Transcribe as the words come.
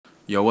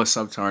Yo, what's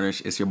up,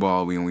 Tarnish? It's your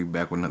boy, and we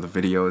back with another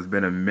video. It's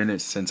been a minute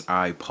since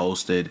I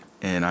posted,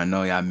 and I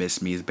know y'all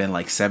missed me. It's been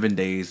like 7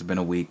 days, it's been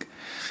a week.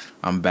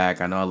 I'm back.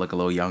 I know I look a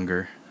little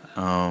younger.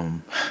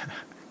 Um,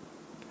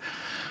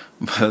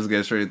 but let's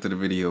get straight into the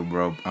video,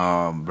 bro.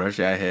 Brush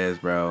your heads,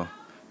 bro.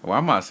 Why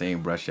am I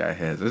saying brush your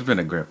heads? It's been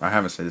a grip. I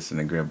haven't said this in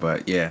a grip,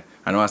 but yeah.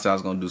 I know I said I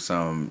was gonna do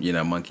some,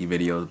 monkey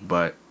videos,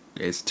 but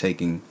it's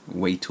taking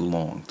way too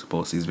long to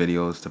post these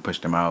videos, to push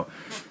them out.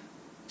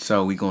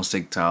 So we gonna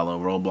stick to our little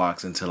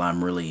Roblox until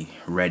I'm really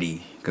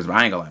ready. Cause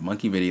I ain't gonna lie,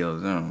 monkey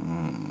videos.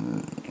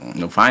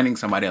 Finding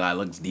somebody that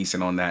looks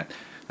decent on that.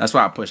 That's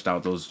why I pushed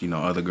out those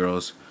other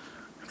girls.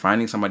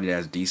 Finding somebody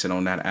that's decent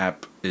on that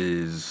app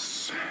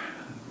it's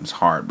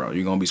hard, bro.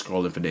 You're gonna be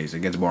scrolling for days.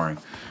 It gets boring.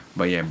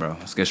 But yeah, bro.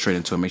 Let's get straight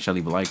into it. Make sure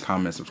you leave a like,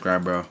 comment,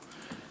 subscribe, bro.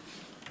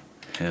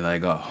 And let it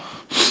go.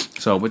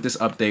 So with this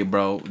update,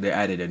 bro, they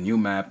added a new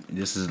map.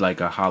 This is like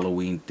a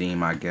Halloween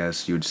theme, I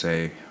guess you'd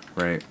say,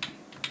 right?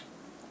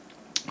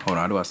 Hold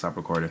on, how do I stop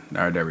recording?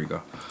 Alright, there we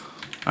go.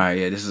 Alright,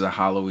 yeah, this is a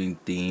Halloween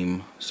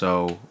theme.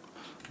 So,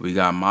 we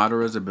got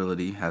Madara's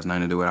ability, has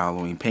nothing to do with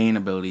Halloween. Pain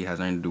ability has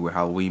nothing to do with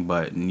Halloween,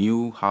 but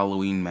new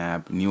Halloween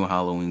map, new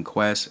Halloween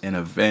quest, an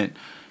event,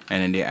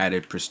 and then they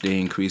added,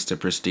 they increased the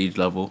prestige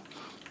level.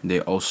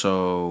 They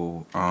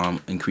also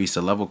increased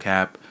the level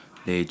cap.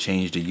 They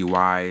changed the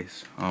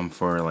UIs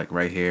for like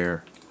right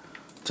here.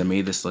 To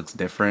me, this looks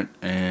different,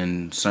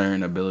 and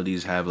certain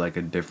abilities have like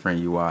a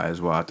different UI as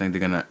well. I think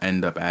they're gonna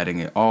end up adding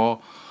it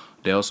all.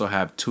 They also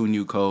have 2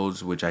 new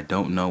codes, which I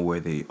don't know where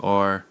they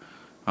are.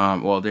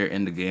 Well, they're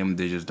in the game,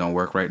 they just don't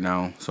work right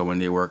now. So when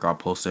they work, I'll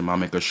post them. I'll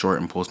make a short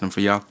and post them for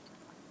y'all.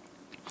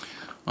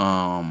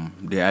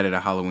 They added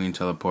a Halloween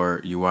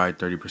teleport UI.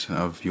 30%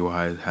 of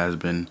UI has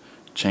been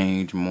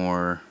changed.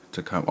 More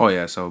to come. Oh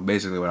yeah, so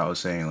basically what I was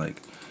saying,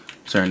 like,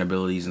 certain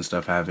abilities and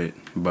stuff have it,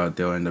 but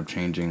they'll end up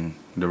changing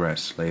the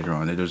rest later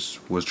on. They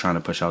just was trying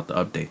to push out the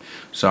update.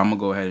 So I'm gonna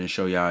go ahead and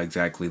show y'all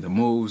exactly the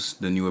moves,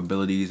 the new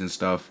abilities and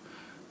stuff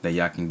that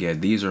y'all can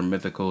get. These are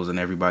mythicals, and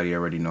everybody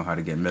already know how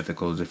to get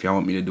mythicals. If y'all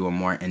want me to do a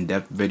more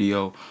in-depth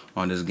video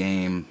on this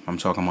game, I'm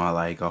talking about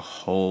like a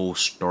whole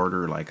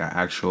starter, like an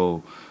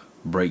actual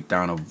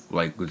breakdown of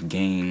like with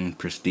game,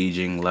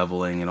 prestiging,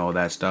 leveling, and all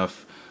that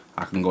stuff,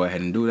 I can go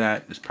ahead and do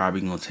that. It's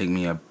probably gonna take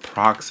me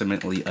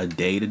approximately a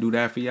day to do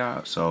that for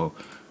y'all. So,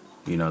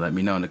 let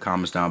me know in the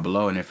comments down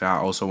below. And if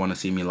y'all also want to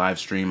see me live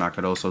stream, I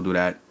could also do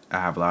that. I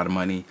have a lot of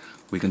money.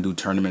 We can do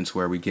tournaments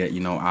where we get,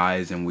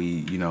 eyes, and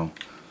we,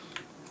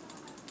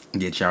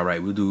 get y'all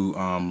right. We'll do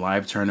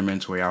live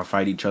tournaments where y'all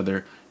fight each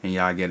other and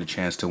y'all get a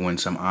chance to win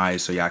some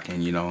eyes, so y'all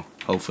can,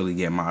 hopefully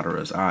get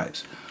Madara's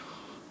eyes.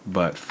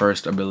 But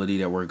first ability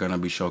that we're gonna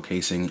be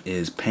showcasing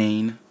is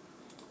Pain.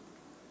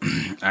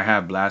 I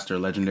have Blaster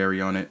Legendary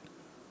on it.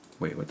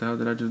 Wait, what the hell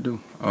did I just do?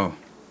 Oh,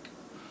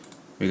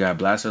 we got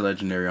Blaster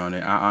Legendary on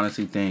it. I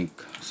honestly think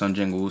Sun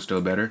Jin-woo is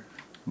still better,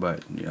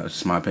 but it's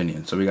just my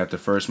opinion. So we got the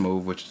first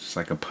move, which is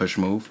like a push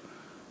move,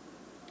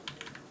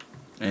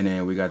 and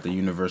then we got the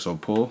Universal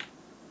Pull,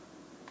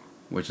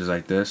 which is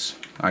like this.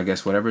 I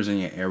guess whatever's in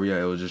your area,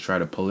 it will just try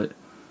to pull it.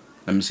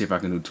 Let me see if I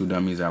can do 2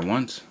 dummies at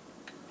once.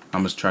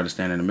 I'm just try to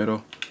stand in the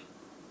middle.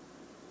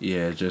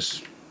 Yeah,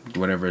 just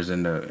whatever's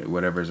in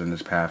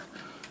this path.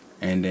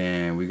 And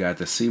then we got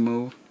the C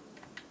move.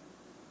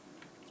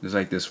 It's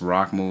like this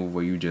rock move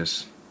where you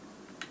just,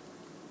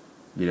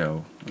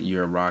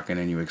 you're a rock and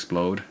then you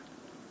explode.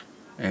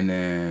 And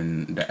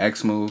then the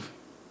X move.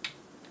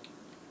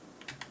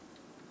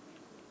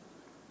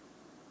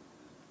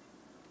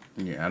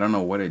 Yeah, I don't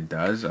know what it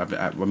does.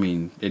 I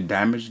mean, it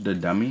damaged the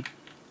dummy,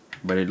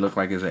 but it looked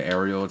like it's an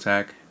aerial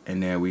attack.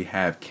 And then we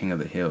have King of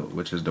the Hill,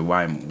 which is the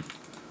Y move.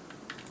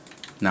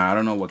 Now, I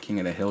don't know what King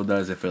of the Hill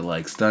does, if it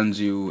like stuns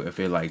you, if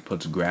it like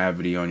puts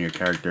gravity on your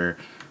character.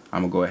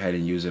 I'm gonna go ahead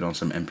and use it on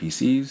some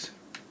NPCs,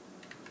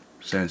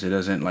 since it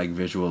doesn't like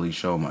visually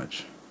show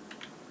much.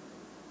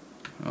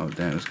 Oh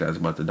damn, this guy's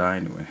about to die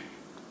anyway.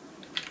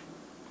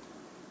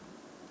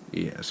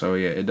 Yeah, so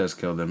yeah, it does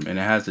kill them, and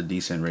it has a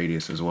decent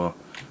radius as well.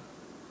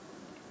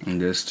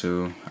 And this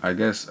too, I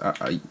guess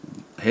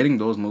hitting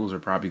those moves are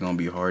probably gonna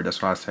be hard.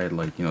 That's why I said,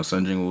 like,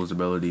 Sun Jin-woo's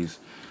abilities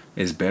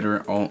is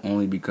better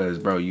only because,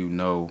 bro, you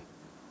know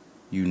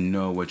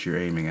what you're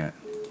aiming at.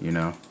 You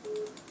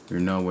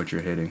know what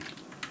you're hitting.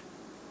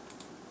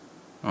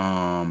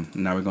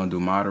 Now we're gonna do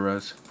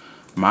Madara's.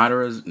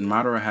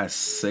 Madara has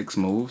 6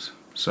 moves,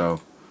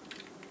 so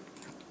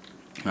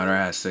Madara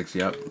has 6.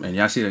 Yep, and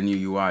y'all see the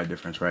new UI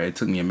difference, right? It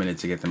took me a minute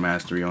to get the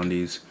mastery on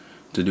these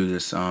to do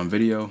this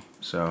video,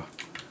 so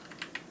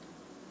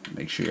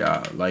make sure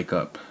y'all like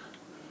up.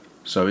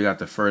 So we got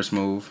the first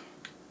move.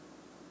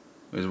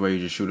 Is where you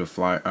just shoot a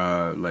fly.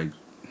 Like,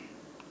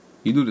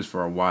 you do this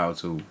for a while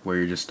too, where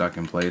you're just stuck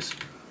in place.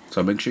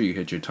 So make sure you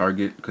hit your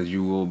target, because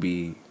you will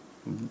be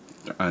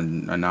a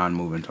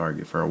non-moving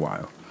target for a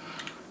while.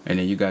 And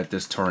then you got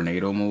this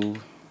tornado move,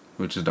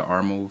 which is the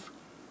R move.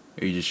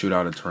 You just shoot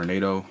out a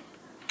tornado,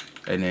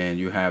 and then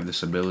you have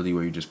this ability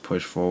where you just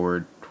push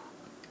forward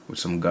with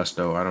some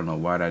gusto. I don't know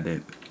why that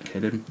didn't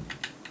hit him.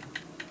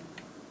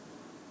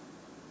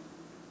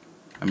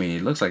 I mean,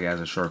 it looks like it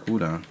has a short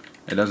cooldown.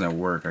 It doesn't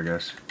work, I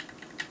guess,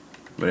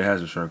 but it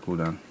has a short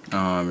cooldown.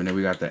 And then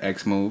we got the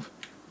X move,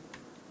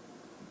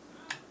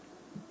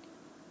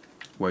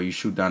 where you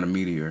shoot down a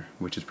meteor,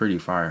 which is pretty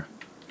fire.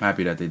 I'm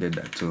happy that they did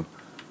that too.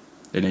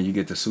 And then you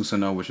get the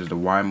Susanoo, which is the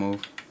Y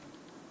move.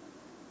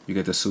 You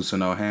get the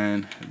Susanoo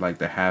hand, like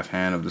the half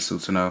hand of the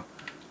Susanoo.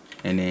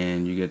 And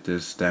then you get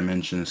this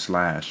Dimension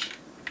Slash,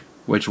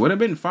 which would have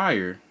been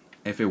fire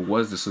if it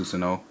was the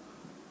Susanoo.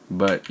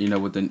 But, you know,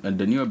 with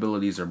the new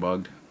abilities are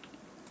bugged.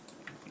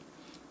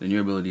 The new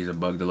abilities are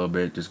bugged a little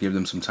bit. Just give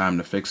them some time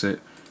to fix it,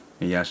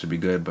 and yeah, it should be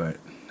good. But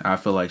I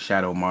feel like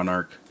Shadow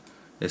Monarch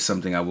is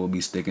something I will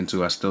be sticking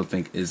to. I still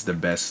think is the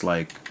best,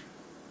 like,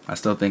 I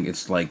still think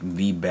it's like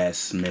the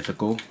best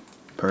mythical,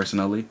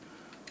 personally.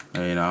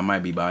 And, you know, I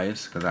might be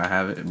biased because I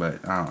have it,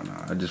 but I don't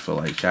know. I just feel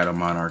like Shadow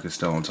Monarch is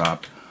still on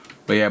top.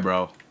 But yeah,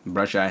 bro,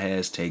 brush your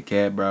heads, take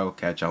care, bro.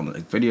 Catch y'all in the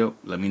next video.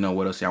 Let me know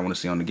what else y'all want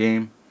to see on the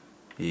game.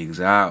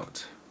 He's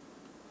out.